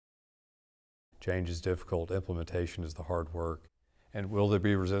Change is difficult, implementation is the hard work. And will there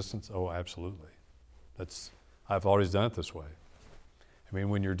be resistance? Oh, absolutely. I've always done it this way. I mean,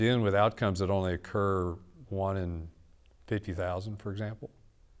 when you're dealing with outcomes that only occur 1 in 50,000, for example,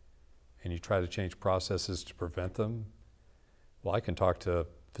 and you try to change processes to prevent them, well, I can talk to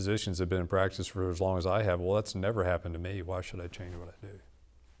physicians that have been in practice for as long as I have. Well, that's never happened to me. Why should I change what I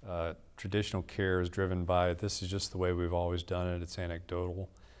do? Traditional care is driven by, this is just the way we've always done it. It's anecdotal.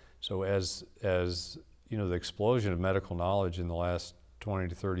 So as you know, the explosion of medical knowledge in the last 20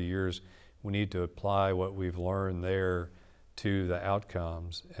 to 30 years, we need to apply what we've learned there to the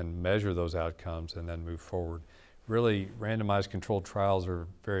outcomes and measure those outcomes and then move forward. Really, randomized controlled trials are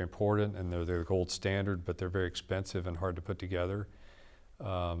very important and they're the gold standard, but they're very expensive and hard to put together.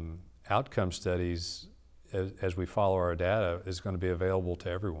 Outcome studies, as we follow our data, is going to be available to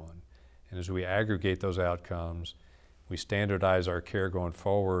everyone. And as we aggregate those outcomes, we standardize our care going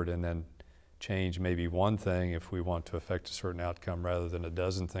forward and then change maybe one thing if we want to affect a certain outcome rather than a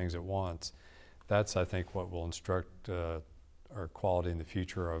dozen things at once. That's, I think, what will instruct our quality in the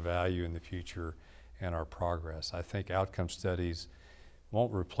future, our value in the future, and our progress. I think outcome studies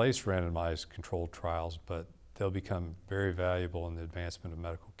won't replace randomized controlled trials, but they'll become very valuable in the advancement of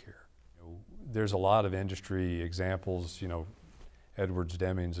medical care. There's a lot of industry examples. You know, Edwards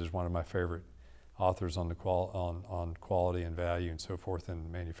Demings is one of my favorite authors on quality and value and so forth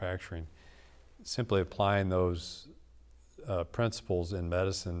in manufacturing. Simply applying those principles in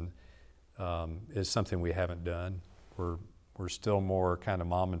medicine is something we haven't done. We're still more kind of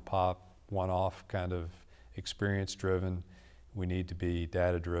mom and pop, one-off kind of experience-driven. We need to be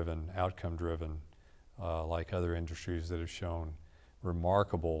data-driven, outcome-driven, like other industries that have shown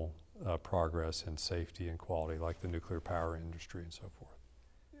remarkable progress in safety and quality, like the nuclear power industry and so forth.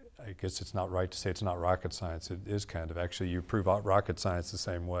 I guess it's not right to say it's not rocket science. It is kind of. Actually, you prove rocket science the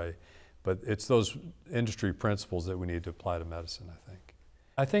same way. But it's those industry principles that we need to apply to medicine, I think.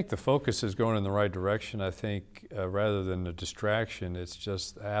 I think the focus is going in the right direction. I think rather than a distraction, it's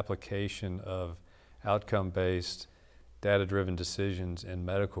just application of outcome-based, data-driven decisions in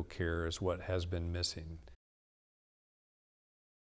medical care is what has been missing.